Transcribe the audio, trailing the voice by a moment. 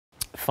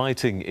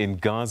Fighting in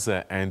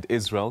Gaza and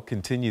Israel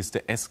continues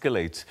to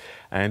escalate,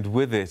 and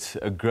with it,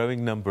 a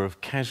growing number of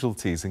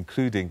casualties,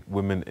 including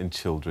women and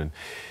children.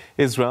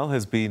 Israel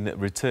has been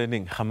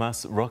returning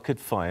Hamas rocket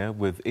fire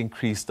with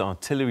increased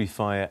artillery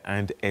fire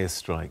and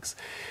airstrikes.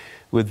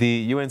 With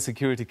the UN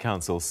Security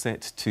Council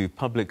set to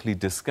publicly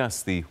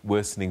discuss the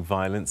worsening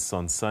violence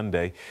on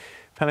Sunday,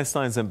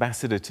 Palestine's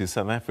ambassador to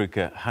South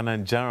Africa,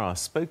 Hanan Jarrar,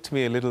 spoke to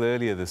me a little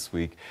earlier this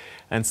week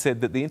and said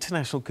that the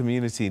international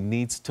community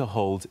needs to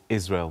hold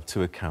Israel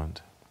to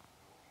account.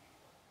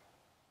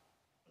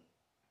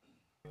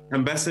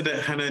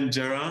 Ambassador Hanan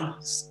Jarrar,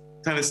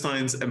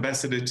 Palestine's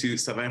ambassador to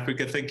South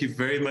Africa, thank you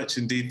very much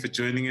indeed for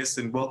joining us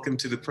and welcome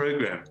to the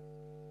program.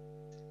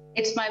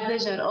 It's my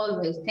pleasure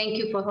always. Thank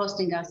you for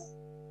hosting us.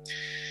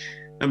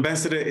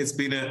 Ambassador, it's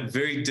been a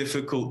very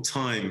difficult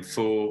time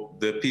for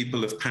the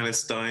people of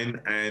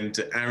Palestine and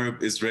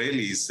Arab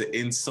Israelis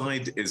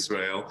inside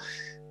Israel.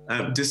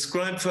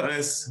 Describe for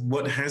us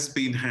what has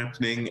been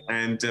happening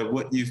and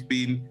what you've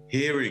been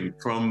hearing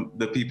from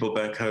the people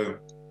back home.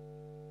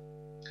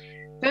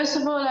 First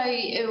of all,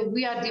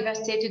 we are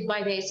devastated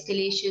by the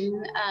escalation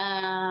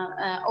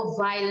of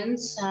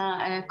violence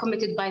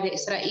committed by the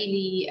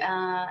Israeli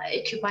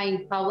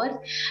occupying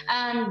power.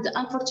 And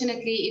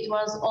unfortunately, it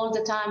was all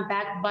the time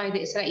backed by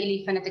the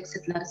Israeli fanatic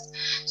settlers.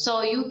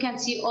 So you can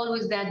see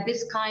always that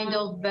this kind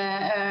of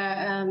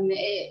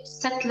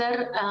settler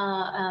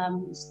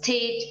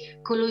state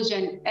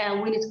collusion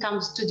when it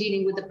comes to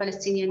dealing with the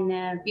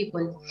Palestinian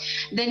people.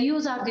 The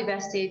news are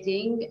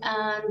devastating,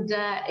 and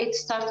it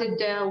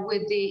started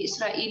with the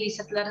Israeli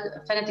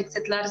fanatic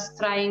settlers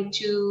trying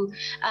to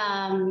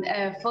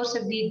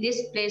forcibly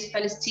displace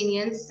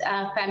Palestinians,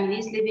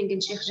 families living in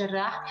Sheikh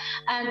Jarrah,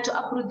 and to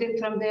uproot them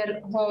from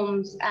their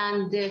homes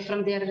and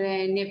from their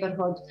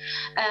neighborhood.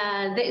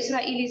 The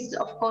Israelis,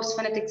 of course,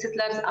 fanatic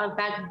settlers are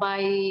backed by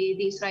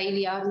the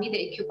Israeli army,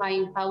 the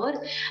occupying power,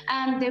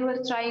 and they were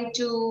trying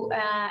to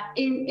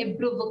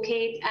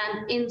provocate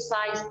and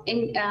incite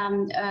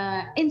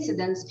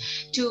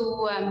incidents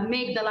to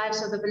make the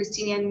lives of the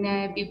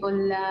Palestinian people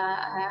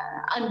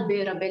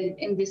unbearable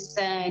in this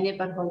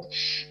neighborhood.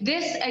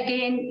 This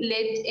again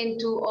led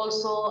into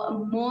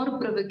also more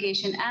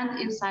provocation and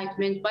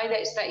incitement by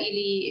the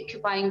Israeli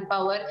occupying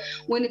power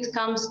when it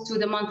comes to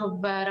the month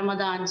of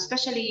Ramadan.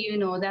 Especially, you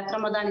know that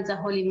Ramadan is a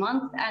holy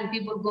month and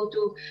people go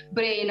to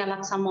pray in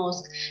Al-Aqsa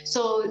Mosque.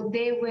 So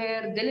they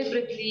were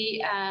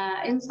deliberately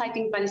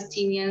inciting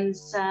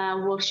Palestinians,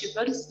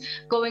 worshippers,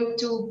 going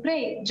to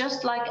pray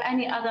just like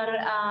any other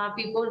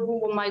people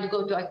who might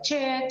go to a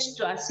church,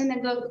 to a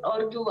synagogue,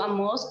 or to a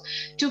mosque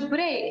to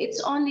pray.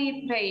 It's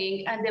only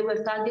praying, and they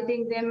were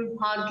targeting them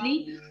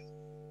hardly,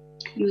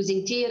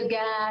 using tear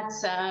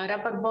gas,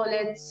 rubber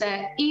bullets.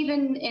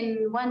 Even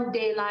in one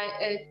day,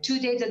 like 2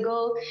 days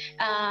ago,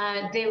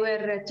 they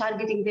were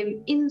targeting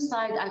them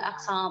inside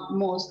Al-Aqsa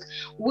Mosque,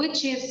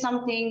 which is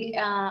something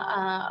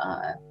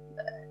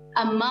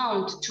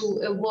amount to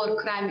a war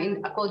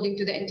crime according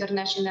to the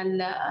international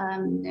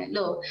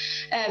law.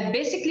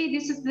 Basically,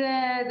 this is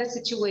the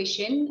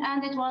situation,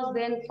 and it was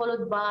then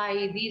followed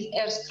by these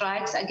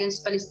airstrikes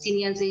against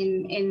Palestinians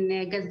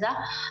in Gaza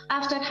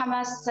after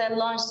Hamas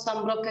launched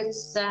some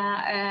rockets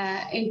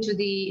into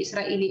the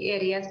Israeli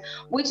areas,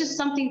 which is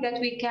something that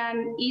we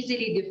can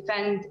easily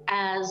defend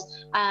as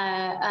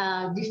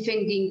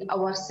defending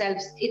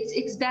ourselves. It's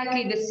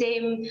exactly the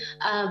same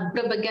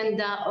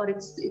propaganda, or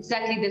it's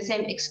exactly the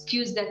same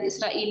excuse that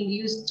Israel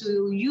used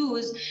to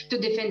use to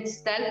defend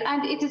itself,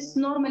 and it is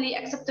normally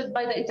accepted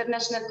by the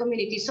international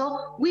community.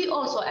 So we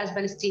also, as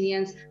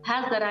Palestinians,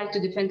 have the right to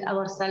defend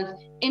ourselves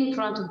in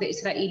front of the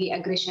Israeli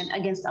aggression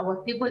against our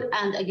people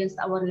and against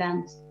our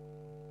land.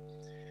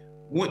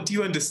 What do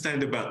you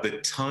understand about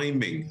the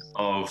timing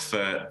of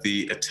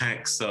the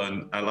attacks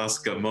on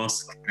Al-Aqsa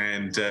Mosque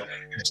and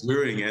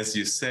during, as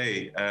you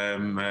say,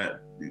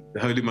 the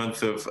holy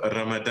month of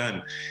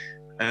Ramadan?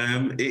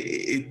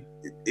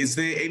 Is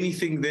there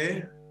anything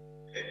there?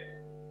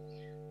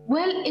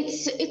 Well,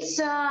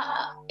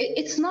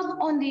 it's not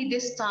only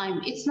this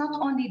time. It's not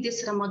only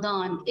this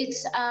Ramadan.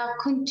 It's a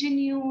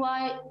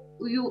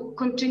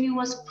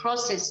continuous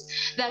process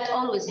that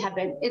always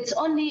happens. It's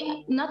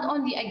not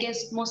only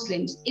against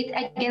Muslims, it's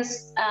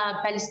against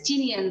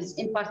Palestinians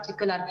in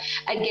particular,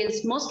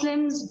 against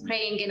Muslims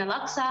praying in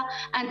Al-Aqsa,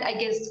 and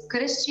against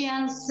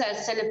Christians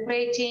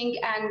celebrating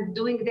and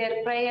doing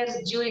their prayers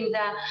during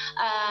the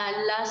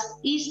last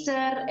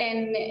Easter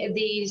in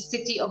the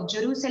city of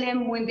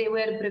Jerusalem, when they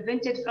were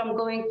prevented from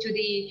going to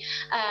the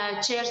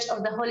Church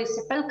of the Holy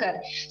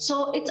Sepulchre.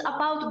 So it's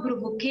about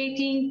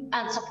provocating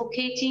and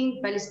suffocating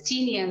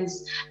Palestinians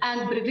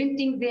and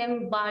preventing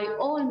them by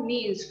all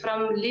means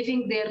from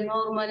living their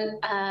normal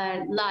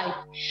life.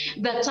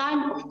 The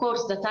time, of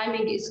course, the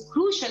timing is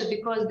crucial,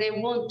 because they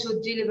want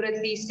to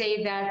deliberately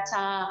say that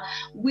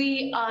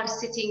we are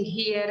sitting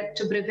here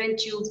to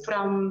prevent you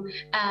from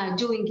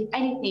doing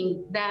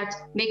anything that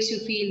makes you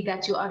feel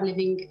that you are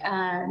living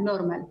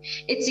normal.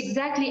 It's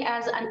exactly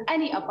as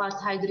any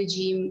apartheid apartheid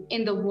regime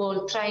in the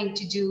world trying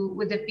to do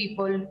with the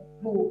people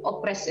who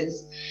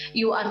oppresses.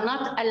 You are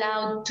not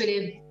allowed to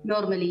live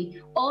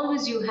normally.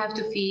 Always you have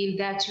to feel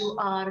that you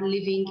are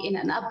living in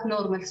an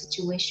abnormal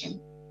situation.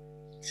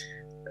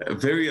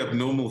 Very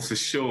abnormal for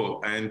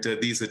sure. And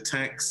these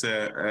attacks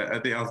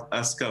at the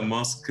Al-Aqsa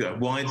Mosque are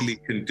widely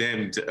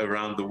condemned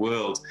around the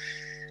world.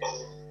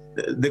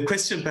 The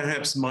question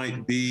perhaps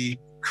might be,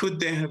 could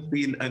there have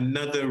been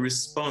another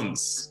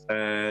response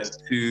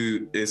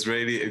to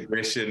Israeli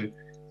aggression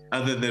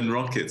other than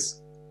rockets?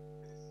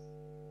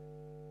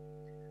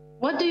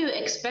 What do you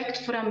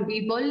expect from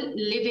people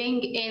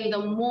living in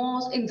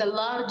the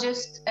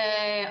largest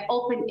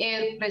open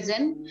air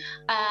prison,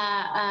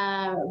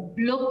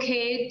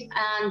 blockade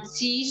and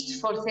sieged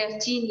for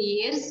 13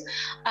 years,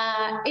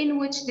 in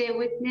which they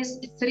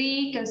witnessed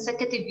 3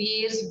 consecutive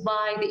years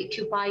by the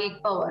occupying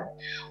power?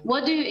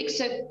 What do you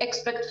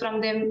expect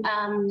from them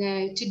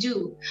to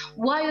do?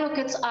 Why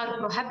rockets are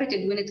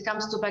prohibited when it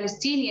comes to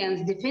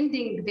Palestinians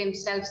defending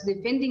themselves,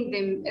 defending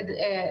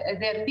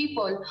their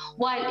people,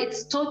 while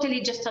it's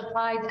totally justified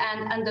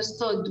and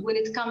understood when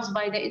it comes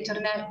by the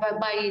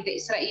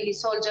Israeli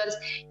soldiers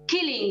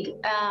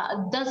killing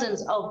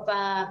dozens of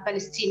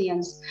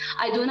Palestinians?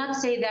 I do not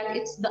say that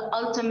it's the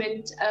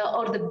ultimate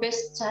or the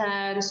best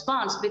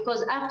response,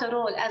 because after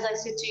all, as I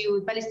said to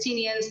you,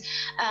 Palestinians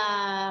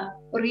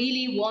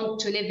really want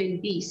to live in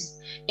peace,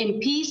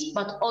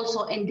 but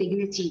also in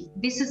dignity.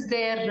 This is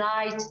their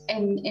right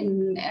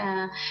in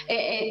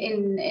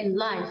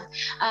life.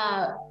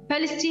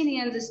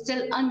 Palestinians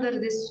still under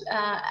this,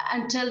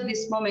 until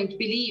this moment,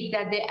 believe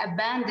that they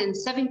abandoned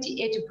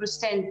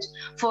 70–80%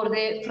 from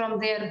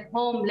their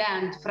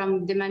homeland,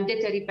 from the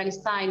mandatory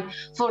Palestine,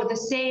 for the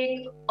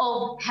sake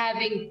of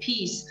having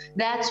peace.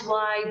 That's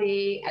why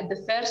they, at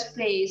the first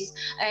place,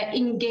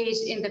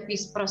 engaged in the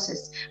peace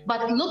process.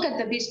 But look at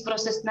the peace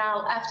process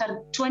now,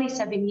 after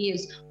 27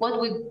 years. What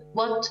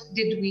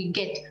did we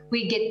get?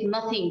 We get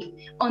nothing.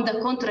 On the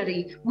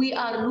contrary, we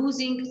are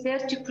losing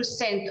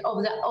 30%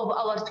 of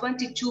our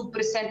 22%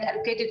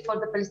 allocated for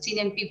the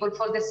Palestinian people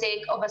for the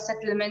sake of a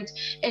settlement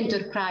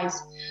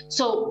enterprise.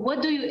 So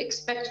what do you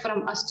expect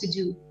from us to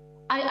do?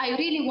 I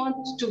really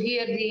want to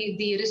hear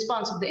the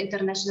response of the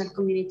international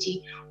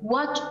community.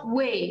 What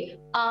way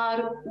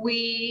are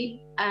we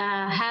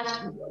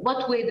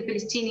what way the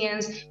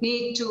Palestinians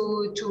need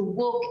to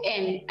walk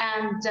in,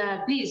 and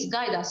please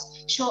guide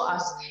us, show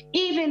us.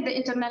 Even the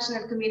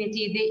international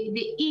community,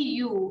 the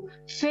EU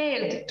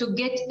failed to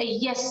get a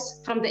yes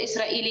from the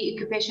Israeli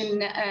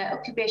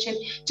occupation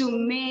to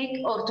make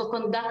or to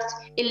conduct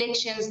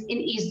elections in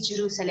East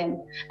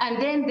Jerusalem,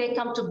 and then they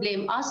come to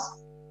blame us.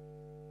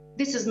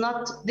 This is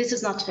not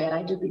fair,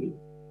 I do believe.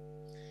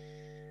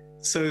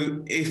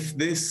 So if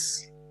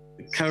this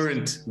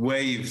current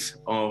wave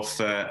of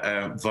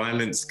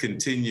violence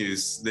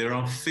continues, there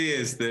are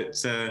fears that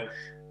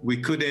we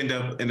could end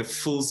up in a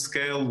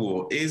full-scale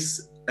war.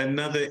 Is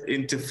another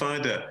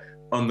intifada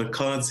on the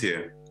cards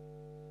here?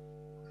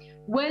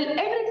 Well,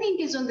 everything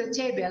is on the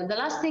table. The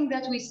last thing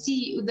that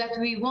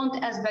we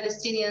want as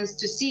Palestinians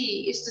to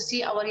see is to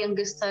see our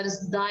youngsters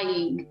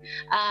dying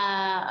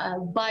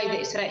by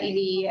the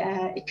Israeli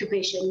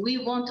occupation. We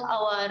want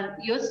our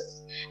youth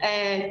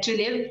to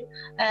live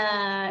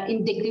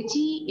in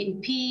dignity, in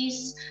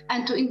peace,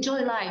 and to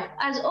enjoy life,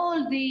 as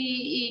all the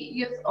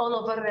youth all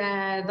over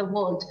the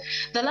world.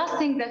 The last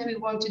thing that we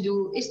want to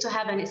do is to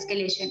have an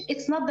escalation.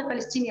 It's not the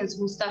Palestinians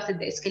who started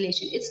the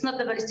escalation. It's not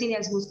the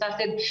Palestinians who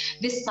started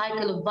this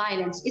cycle of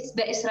violence. It's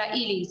the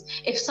Israelis.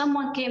 If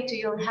someone came to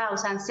your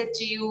house and said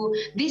to you,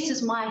 "This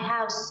is my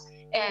house,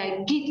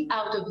 get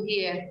out of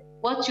here,"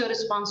 what your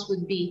response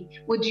would be?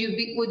 Would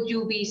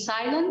you be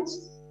silent?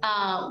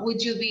 Would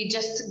you be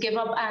just give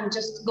up and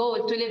just go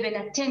to live in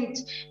a tent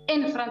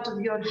in front of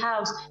your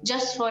house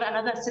just for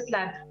another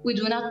settler? We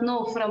do not know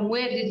from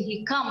where did he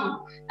come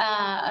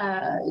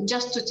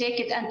just to take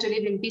it and to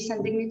live in peace and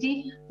dignity.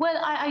 Well,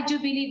 I do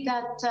believe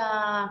that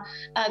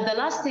the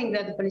last thing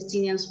that the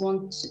Palestinians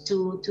want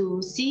to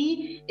see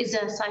is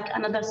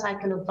another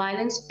cycle of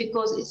violence,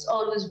 because it's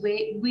always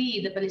we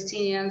the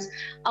Palestinians,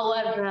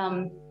 our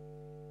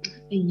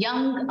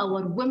young,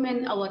 our women,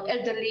 our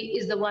elderly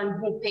is the one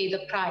who pay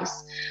the price.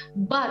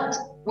 But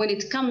when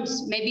it comes,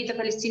 maybe the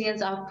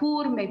Palestinians are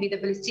poor, maybe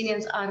the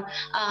Palestinians are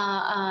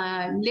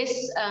less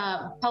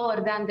power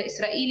than the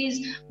Israelis,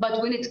 but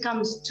when it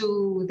comes to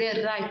their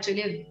right to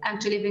live and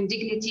to live in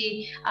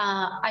dignity,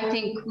 I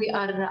think we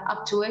are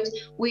up to it.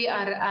 We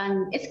are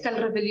an ethical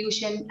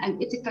revolution, an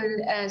ethical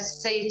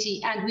society,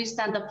 and we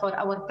stand up for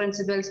our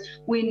principles.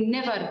 We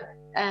never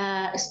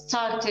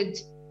started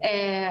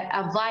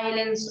a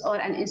violence or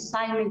an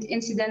incitement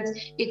incident.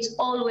 It's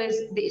always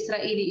the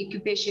Israeli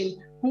occupation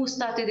who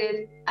started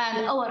it,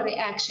 and our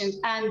reactions,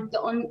 and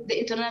the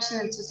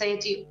international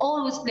society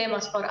always blame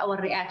us for our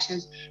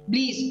reactions.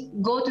 Please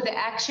go to the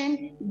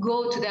action,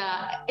 go to the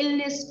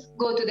illness,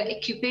 go to the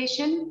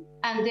occupation,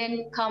 and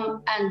then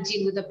come and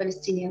deal with the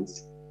Palestinians.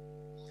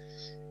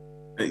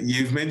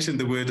 You've mentioned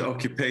the word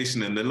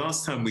occupation, and the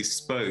last time we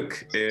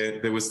spoke,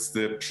 there was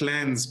the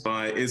plans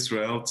by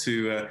Israel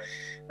to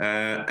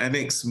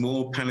annex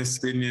more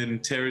Palestinian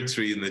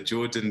territory in the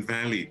Jordan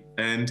Valley.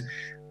 And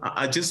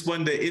I just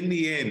wonder, in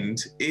the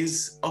end,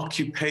 is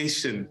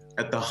occupation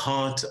at the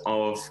heart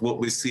of what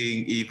we're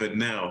seeing even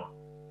now?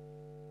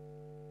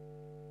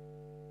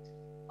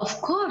 Of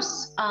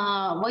course.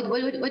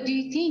 What do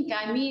you think?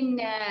 I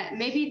mean,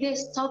 maybe they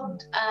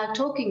stopped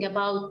talking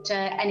about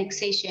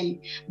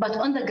annexation, but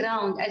on the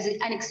ground, as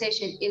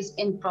annexation is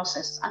in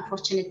process,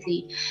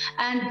 unfortunately.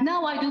 And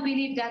now I do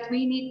believe that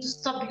we need to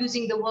stop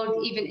using the word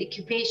even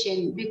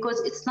occupation, because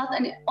it's not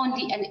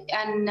only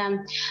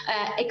an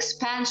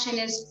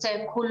expansionist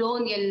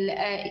colonial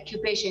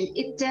occupation.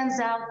 It turns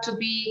out to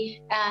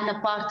be an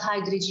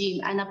apartheid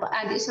regime, and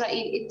Israel,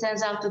 it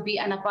turns out to be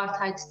an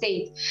apartheid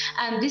state.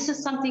 And this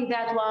is something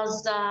that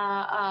was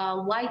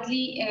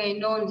widely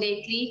known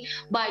lately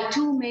by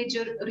two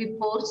major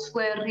reports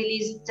were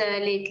released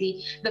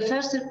lately. The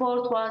first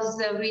report was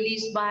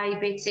released by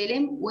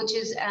B'Tselem, which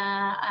is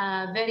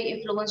a very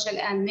influential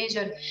and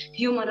major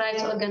human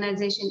rights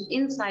organization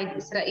inside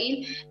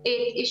Israel.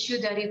 It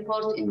issued a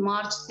report in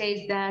March,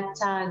 says that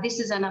this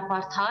is an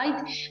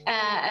apartheid,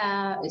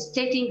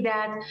 stating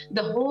that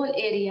the whole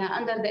area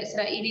under the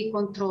Israeli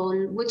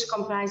control, which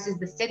comprises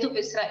the state of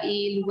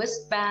Israel,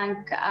 West Bank,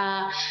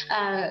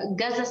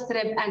 Gaza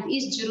Strip, and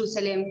East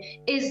Jerusalem,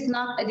 is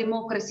not a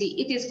democracy.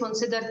 It is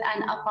considered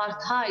an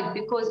apartheid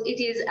because it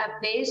is a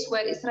place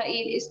where Israel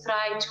is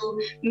trying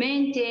to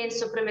maintain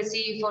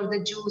supremacy for the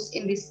Jews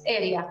in this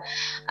area.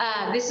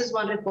 This is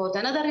one report.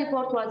 Another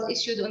report was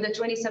issued on the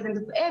 27th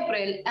of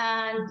April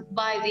and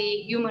by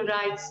the Human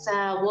Rights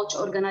Watch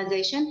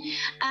organization,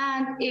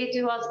 and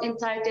it was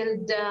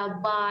entitled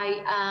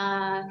by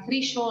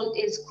Threshold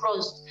is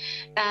Crossed,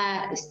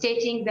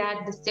 stating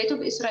that the state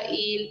of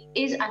Israel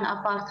is an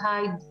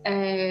apartheid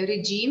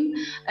regime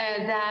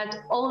that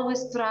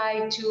always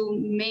try to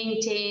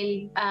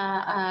maintain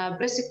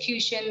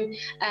persecution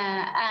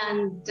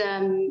and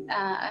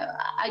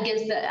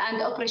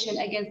oppression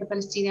against the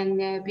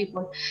Palestinian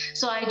people.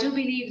 So I do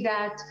believe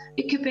that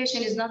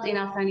occupation is not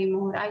enough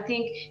anymore. I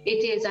think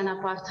it is an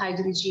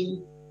apartheid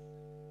regime.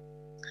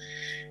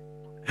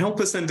 Help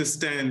us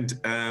understand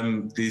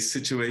the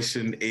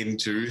situation in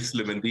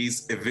Jerusalem and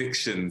these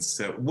evictions.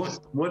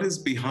 What is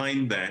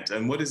behind that,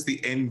 and what is the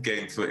end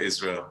game for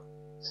Israel?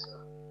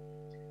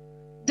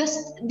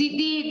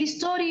 The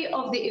story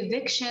of the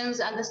evictions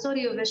and the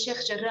story of the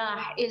Sheikh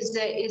Jarrah is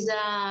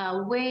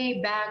a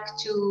way back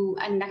to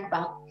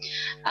Al-Nakba.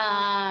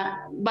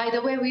 By the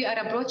way, we are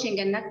approaching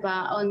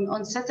Al-Nakba.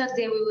 On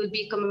Saturday, we will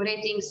be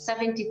commemorating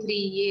 73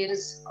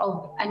 years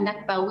of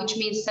Al-Nakba, which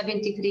means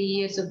 73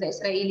 years of the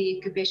Israeli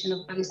occupation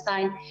of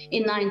Palestine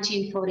in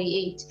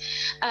 1948.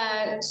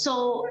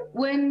 So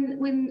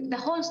when the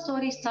whole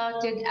story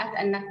started at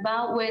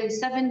Al-Nakba, when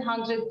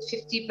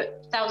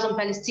 750,000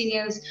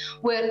 Palestinians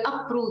were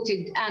uprooted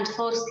and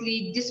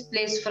forcibly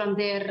displaced from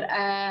their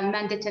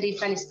mandatory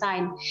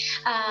Palestine.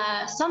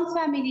 Some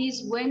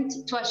families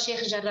went to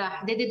Sheikh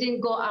Jarrah. They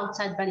didn't go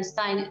outside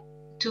Palestine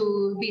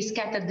to be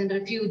scattered in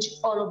refuge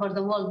all over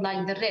the world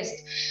like the rest.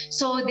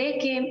 So they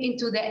came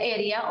into the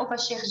area of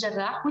Sheikh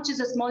Jarrah, which is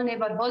a small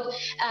neighborhood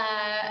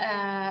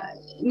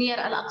near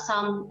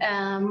Al-Aqsa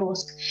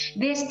Mosque.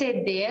 They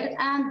stayed there,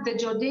 and the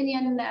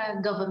Jordanian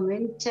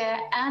government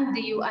and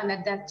the UN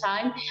at that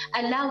time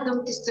allowed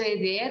them to stay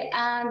there,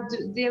 and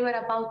they were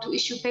about to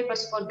issue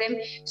papers for them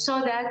so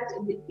that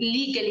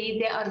legally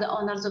they are the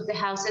owners of the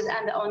houses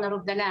and the owner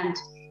of the land.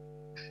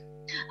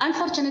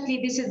 Unfortunately,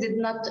 this did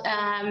not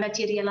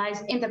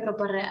materialize in the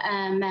proper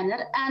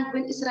manner. And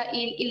when Israel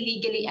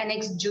illegally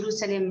annexed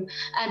Jerusalem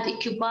and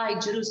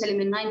occupied Jerusalem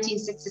in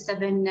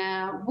 1967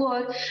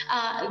 war,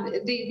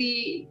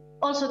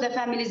 also the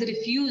families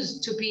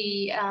refused to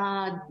be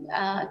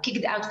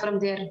kicked out from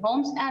their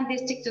homes, and they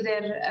stick to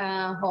their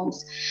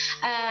homes.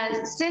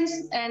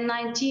 Since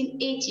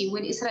 1980,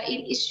 when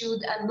Israel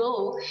issued a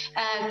law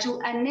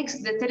to annex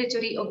the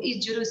territory of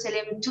East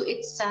Jerusalem to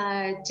its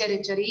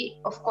territory,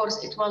 of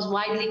course, it was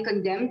widely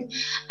condemned.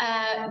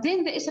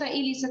 Then the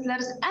Israeli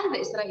settlers and the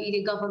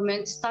Israeli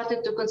government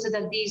started to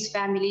consider these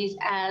families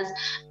as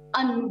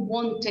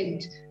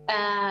unwanted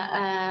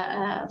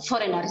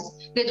foreigners.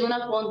 They do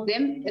not want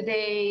them.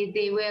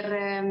 They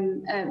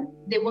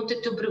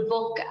wanted to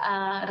provoke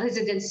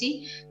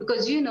residency,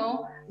 because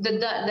the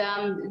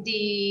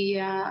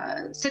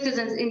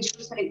citizens in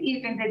Jerusalem,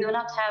 even they do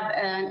not have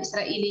an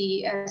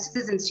Israeli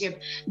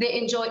citizenship, they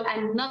enjoy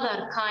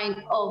another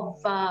kind of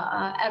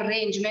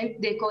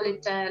arrangement. They call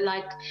it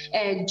like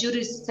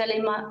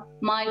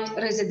Jerusalemite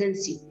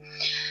residency.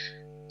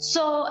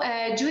 So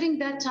during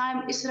that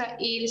time,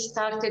 Israel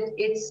started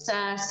its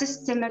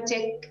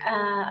systematic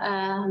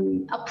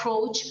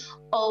approach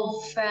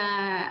of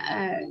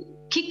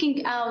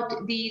kicking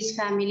out these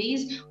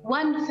families,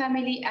 one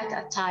family at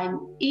a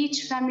time,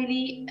 each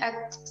family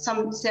at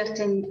some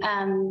certain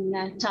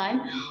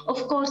time.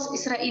 Of course,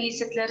 Israeli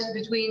settlers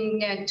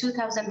between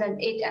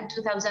 2008 and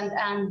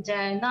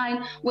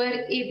 2009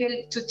 were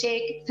able to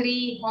take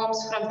 3 homes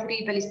from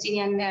 3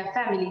 Palestinian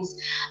families.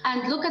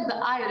 And look at the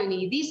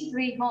irony, these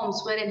 3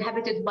 homes were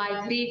inhabited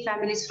by 3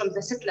 families from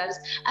the settlers,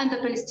 and the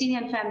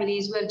Palestinian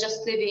families were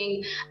just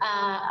living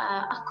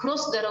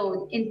across the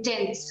road in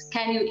tents.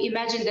 Can you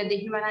imagine the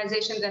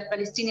dehumanization that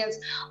Palestinians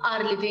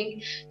are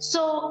living?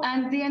 So,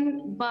 and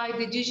then by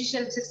the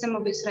judicial system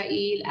of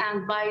Israel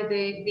and by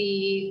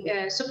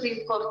the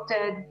Supreme Court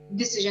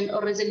decision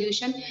or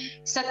resolution,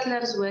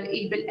 settlers were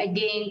able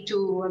again to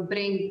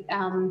bring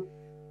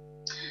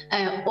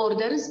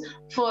orders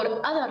for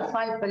other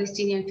 5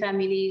 Palestinian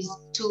families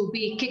to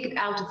be kicked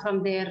out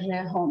from their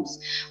homes.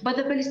 But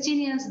the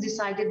Palestinians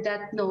decided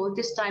that no,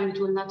 this time it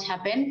will not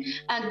happen,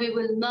 and we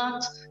will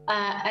not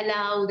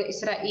allow the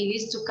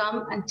Israelis to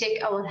come and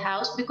take our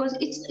house, because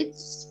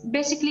it's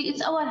basically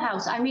it's our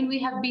house. I mean, we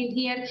have been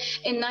here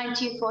in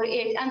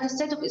 1948, and the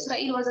state of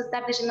Israel was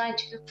established in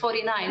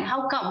 1949.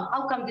 How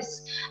come this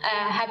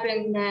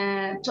happened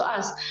to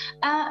us?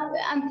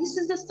 And this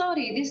is the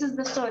story. This is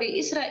the story.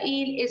 Israel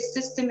is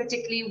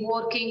systematically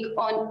working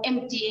on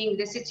emptying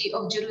the city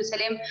of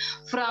Jerusalem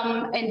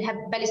from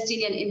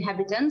Palestinian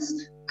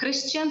inhabitants,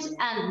 Christians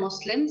and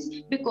Muslims,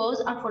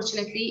 because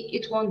unfortunately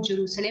it wants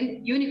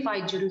Jerusalem,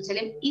 unified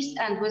Jerusalem, East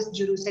and West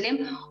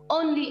Jerusalem,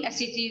 only a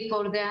city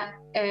for the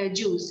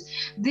Jews.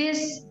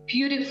 This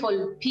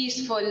beautiful,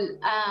 peaceful,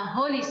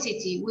 holy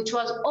city, which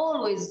was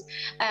always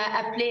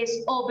a place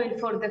open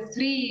for the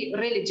 3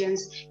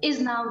 religions, is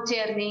now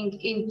turning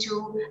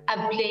into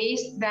a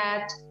place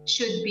that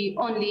should be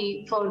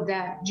only for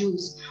the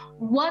Jews.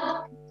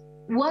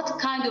 What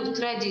kind of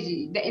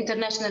tragedy the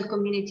international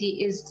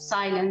community is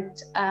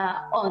silent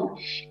on?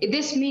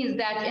 This means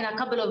that in a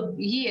couple of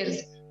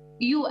years,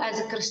 you as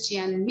a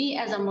Christian, me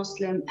as a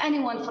Muslim,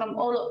 anyone from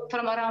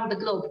around the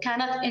globe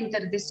cannot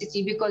enter this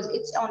city because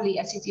it's only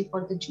a city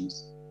for the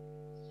Jews.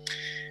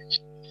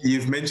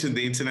 You've mentioned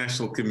the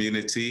international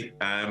community.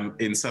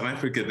 In South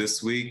Africa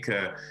this week,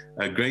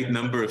 a great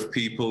number of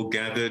people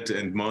gathered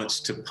and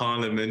marched to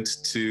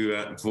Parliament to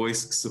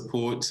voice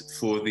support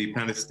for the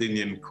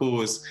Palestinian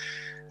cause.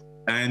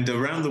 And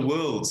around the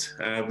world,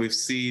 we've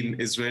seen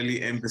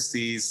Israeli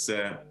embassies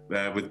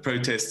with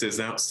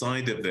protesters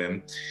outside of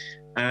them.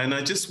 And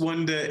I just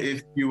wonder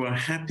if you are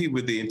happy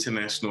with the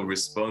international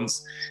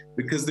response,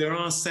 because there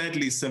are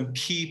sadly some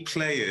key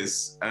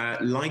players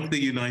like the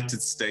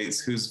United States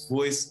whose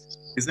voice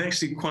is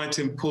actually quite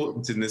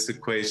important in this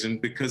equation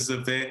because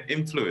of their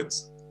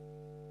influence.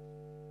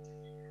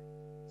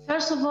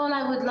 First of all,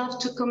 I would love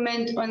to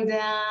comment on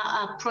the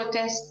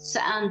protests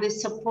and the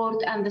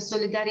support and the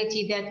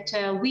solidarity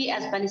that we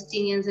as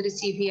Palestinians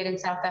receive here in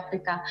South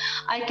Africa.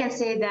 I can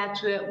say that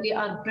we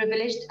are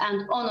privileged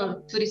and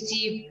honored to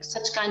receive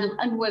such kind of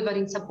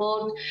unwavering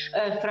support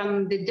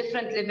from the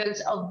different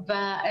levels of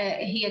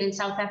here in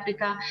South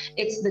Africa.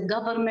 It's the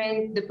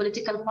government, the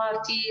political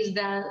parties,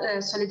 the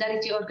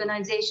solidarity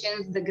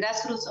organizations, the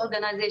grassroots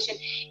organization,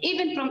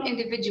 even from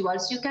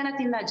individuals. You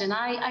cannot imagine.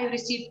 I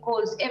receive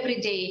calls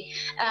every day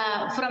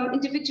from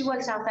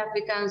individual South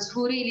Africans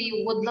who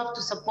really would love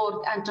to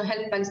support and to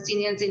help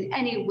Palestinians in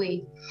any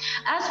way.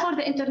 As for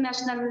the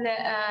international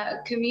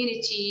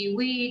community,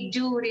 we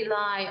do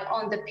rely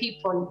on the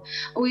people.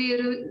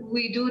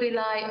 We do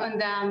rely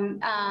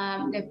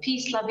on the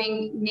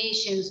peace-loving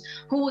nations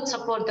who would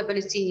support the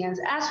Palestinians.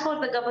 As for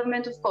the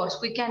government, of course,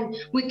 we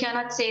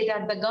cannot say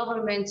that the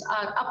governments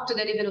are up to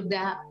the level of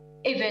the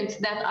events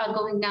that are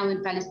going now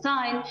in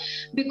Palestine,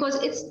 because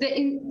it's the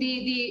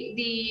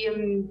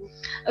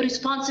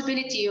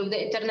responsibility of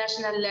the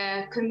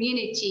international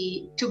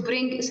community to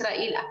bring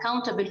Israel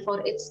accountable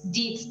for its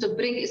deeds, to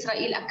bring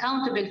Israel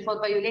accountable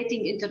for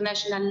violating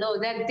international law,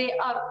 that they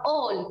are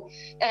all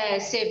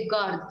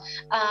safeguarded.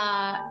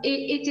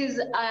 It is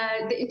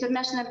the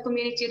international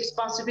community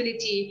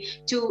responsibility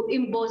to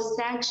impose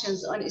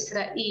sanctions on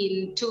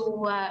Israel,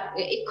 to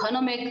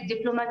economic,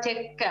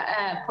 diplomatic,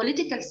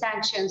 political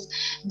sanctions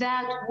that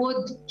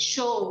would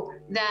show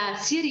the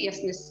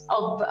seriousness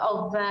of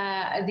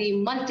the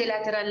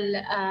multilateral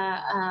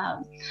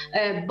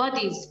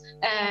bodies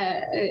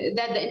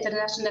that the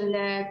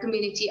international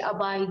community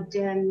abide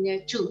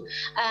to.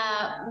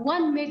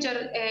 One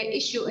major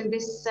issue in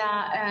this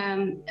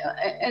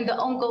in the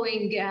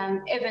ongoing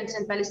events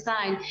in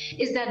Palestine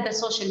is that the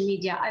social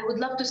media. I would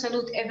love to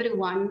salute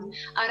everyone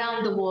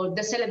around the world,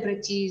 the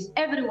celebrities,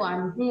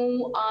 everyone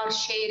who are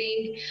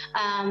sharing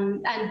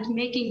and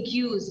making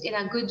use in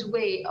a good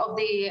way of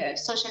the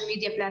social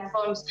media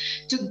platforms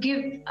to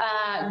give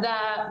the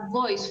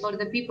voice for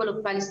the people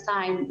of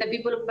Palestine,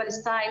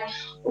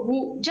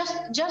 who just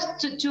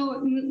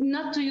to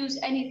not to use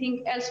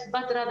anything else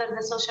but rather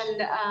the social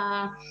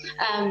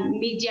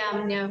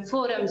media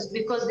forums,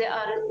 because they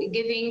are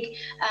giving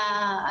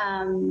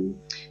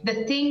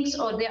the things,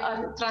 or they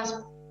are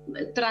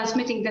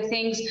transmitting the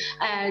things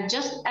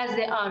just as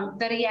they are,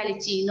 the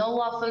reality, no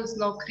waffles,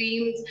 no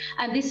creams.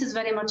 And this is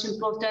very much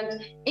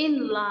important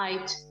in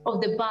light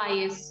of the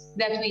bias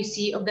that we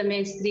see of the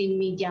mainstream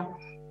media.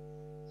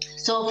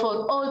 So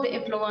for all the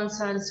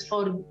influencers,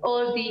 for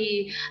all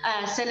the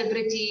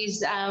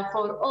celebrities,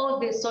 for all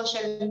the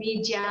social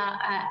media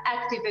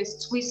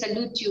activists, we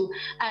salute you.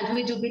 And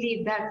we do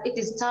believe that it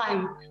is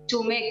time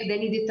to make the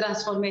needed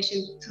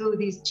transformation through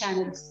these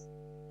channels.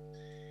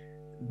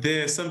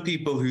 There are some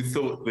people who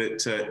thought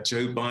that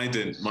Joe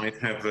Biden might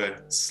have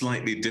a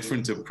slightly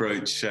different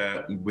approach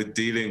with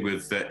dealing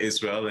with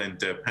Israel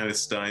and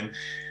Palestine.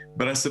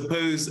 But I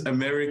suppose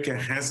America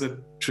has a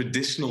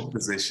traditional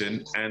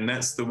position, and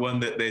that's the one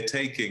that they're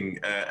taking,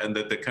 and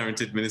that the current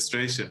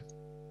administration.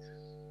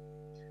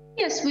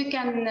 Yes, we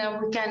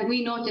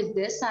notice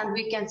this, and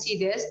we can see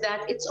this,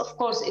 that it's, of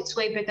course, it's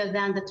way better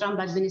than the Trump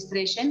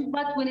administration.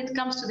 But when it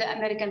comes to the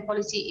American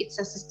policy, it's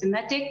a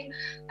systematic,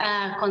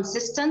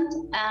 consistent,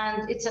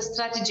 and it's a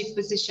strategic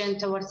position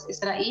towards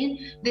Israel.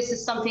 This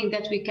is something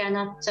that we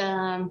cannot,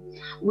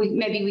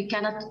 maybe we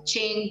cannot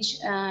change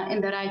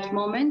in the right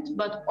moment,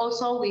 but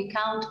also we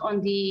count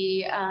on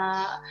the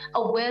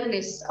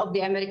awareness of the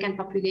American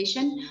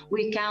population.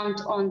 We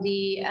count on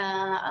the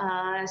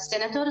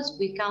senators,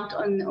 we count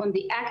on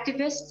the activists,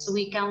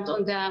 we count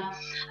on the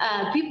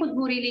people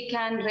who really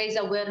can raise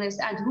awareness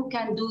and who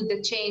can do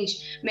the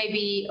change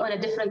maybe on a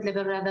different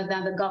level rather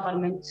than the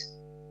government.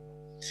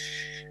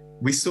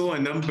 We saw a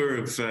number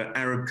of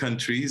Arab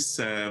countries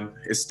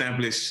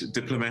establish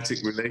diplomatic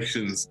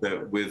relations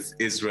with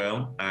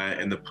Israel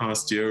in the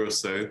past year or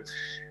so.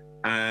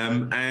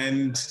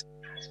 And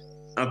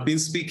I've been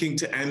speaking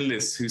to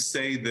analysts who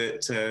say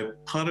that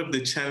part of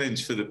the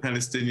challenge for the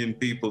Palestinian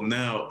people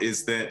now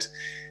is that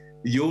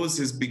yours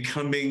is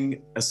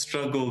becoming a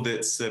struggle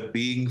that's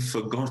being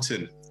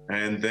forgotten,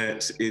 and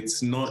that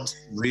it's not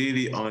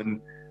really on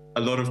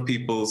a lot of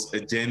people's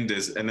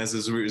agendas. And as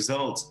a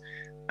result,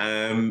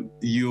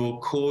 your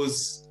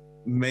cause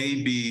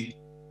may be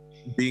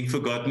being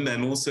forgotten,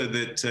 and also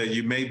that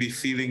you may be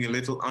feeling a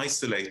little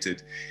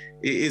isolated.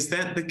 Is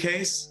that the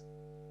case?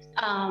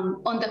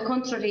 On the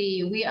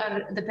contrary,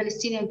 the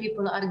Palestinian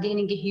people are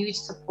gaining a huge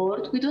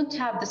support. We don't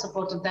have the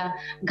support of the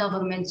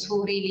governments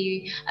who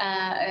really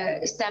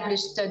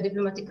established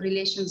diplomatic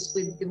relations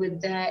with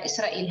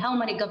Israel. How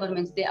many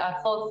governments? There are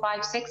 4,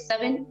 5, 6,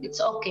 7. It's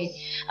okay.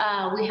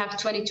 We have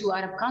 22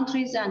 Arab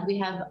countries, and we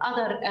have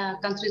other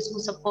countries who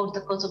support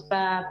the cause of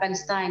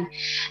Palestine.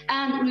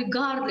 And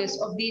regardless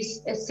of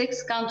these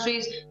 6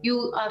 countries,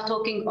 you are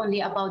talking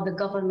only about the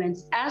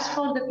governments. As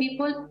for the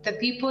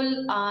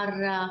people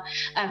are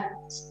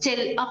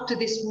still up to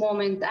this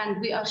moment, and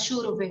we are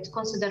sure of it,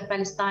 consider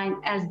Palestine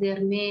as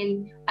their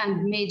main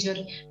and major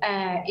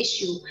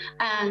issue.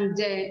 And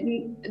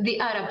the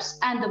Arabs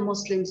and the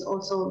Muslims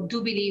also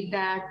do believe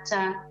that,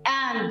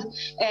 and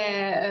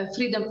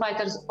freedom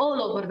fighters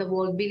all over the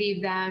world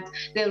believe that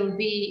there will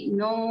be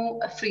no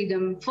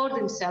freedom for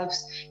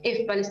themselves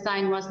if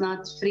Palestine was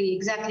not free,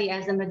 exactly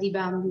as the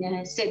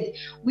Madiba said.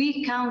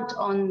 We count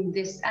on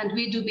this, and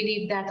we do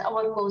believe that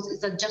our cause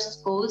is a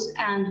just cause,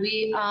 and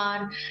we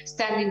are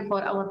standing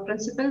for our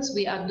principles.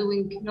 We are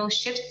doing no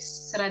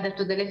shifts, rather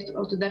to the left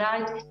or to the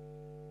right.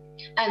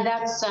 And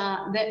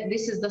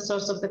this is the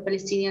source of the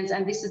Palestinians,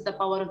 and this is the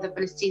power of the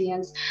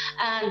Palestinians.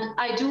 And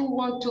I do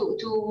want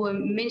to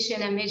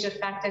mention a major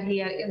factor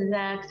here, is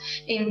that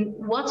in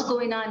what's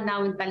going on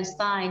now in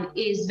Palestine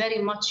is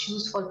very much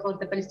useful for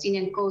the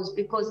Palestinian cause,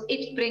 because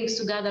it brings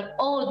together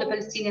all the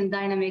Palestinian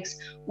dynamics,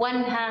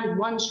 one hand,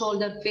 one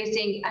shoulder,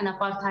 facing an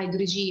apartheid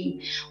regime.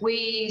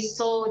 We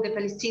saw the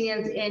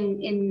Palestinians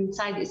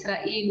inside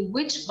Israel,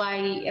 which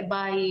by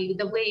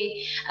the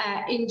way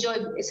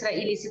enjoyed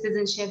Israeli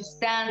citizenship,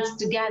 stands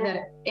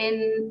together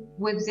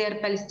with their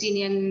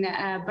Palestinian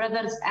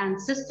brothers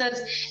and sisters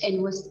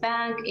in West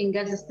Bank, in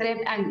Gaza Strip,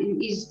 and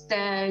in East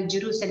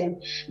Jerusalem.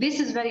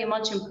 This is very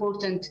much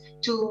important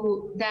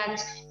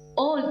that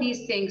all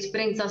these things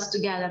brings us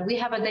together. We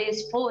have a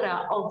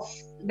diaspora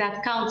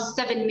that counts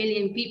 7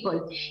 million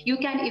people. You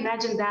can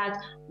imagine that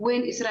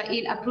when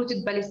Israel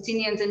uprooted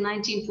Palestinians in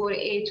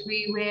 1948,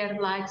 we were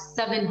like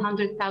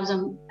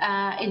 700,000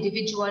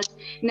 individuals.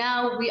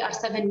 Now we are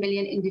 7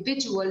 million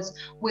individuals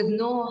with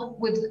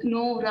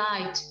no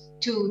right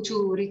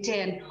to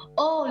return.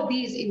 All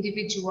these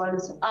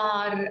individuals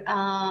are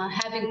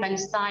having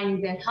Palestine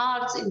in their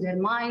hearts, in their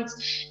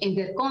minds, in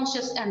their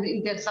conscious and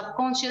in their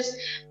subconscious.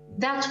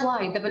 That's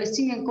why the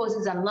Palestinian cause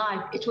is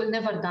alive. It will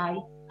never die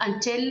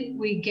until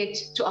we get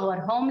to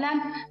our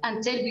homeland,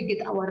 until we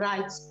get our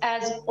rights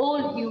as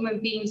all human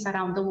beings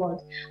around the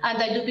world.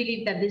 And I do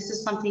believe that this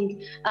is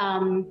something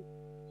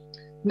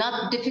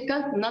not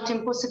difficult, not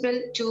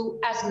impossible to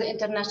ask the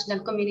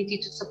international community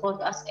to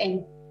support us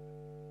in.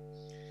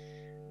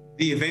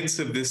 The events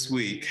of this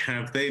week,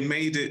 have they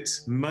made it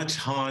much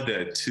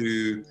harder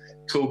to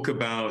talk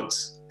about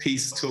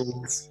peace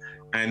talks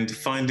and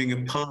finding a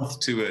path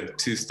to a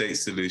two-state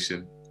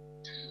solution?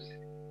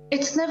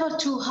 It's never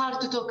too hard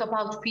to talk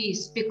about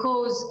peace,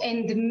 because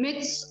in the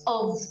midst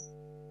of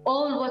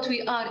all what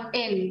we are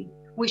in,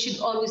 we should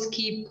always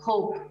keep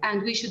hope,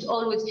 and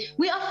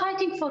we are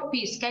fighting for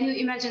peace. Can you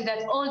imagine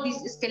that all this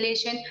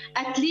escalation,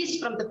 at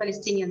least from the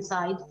Palestinian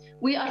side,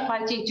 we are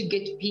fighting to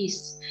get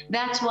peace.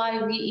 That's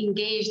why we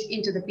engaged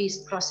into the peace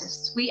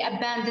process. We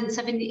abandoned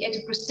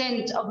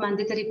 78% of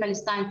mandatory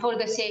Palestine for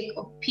the sake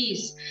of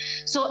peace.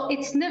 So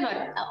it's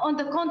never, on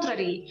the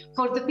contrary,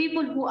 for the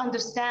people who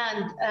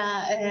understand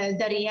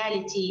the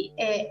reality,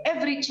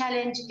 every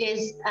challenge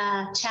is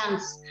a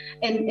chance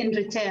in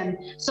return.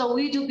 So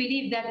we do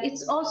believe that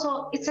it's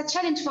a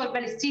challenge for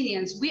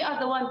Palestinians. We are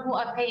the ones who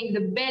are paying the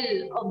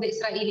bill of the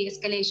Israeli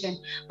escalation.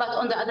 But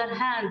on the other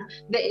hand,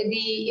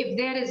 if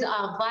there is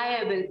a viable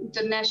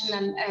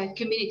international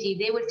community,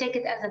 they will take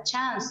it as a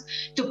chance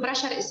to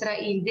pressure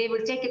Israel. They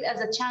will take it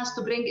as a chance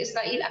to bring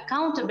Israel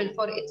accountable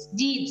for its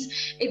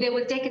deeds. They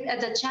will take it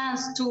as a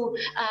chance to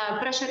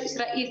pressure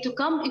Israel to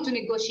come into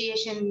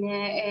negotiation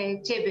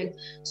table.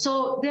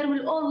 So there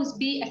will always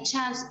be a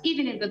chance,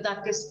 even in the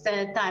darkest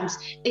times.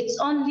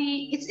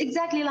 It's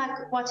exactly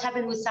like what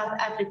happened with South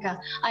Africa.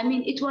 I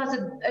mean, it was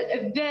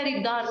a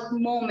very dark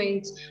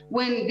moment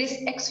when this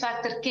X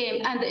factor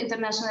came and the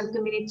international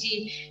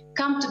community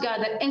come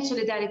together in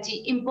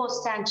solidarity,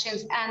 impose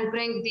sanctions, and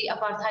bring the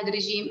apartheid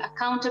regime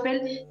accountable.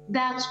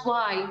 That's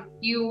why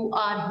you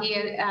are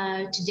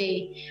here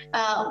today.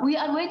 We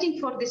are waiting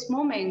for this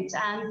moment,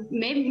 and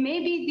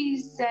maybe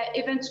these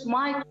events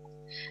might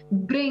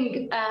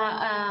bring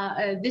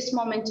this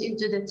moment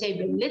into the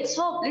table. Let's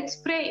hope, let's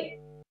pray.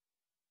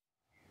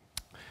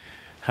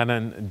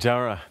 Hanan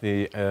Jarrar,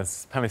 the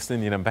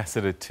Palestinian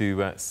ambassador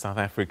to South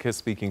Africa,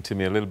 speaking to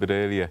me a little bit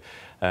earlier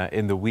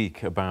in the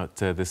week about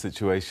the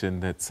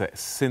situation that's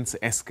since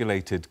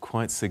escalated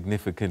quite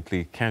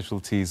significantly.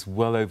 Casualties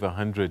well over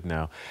 100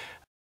 now.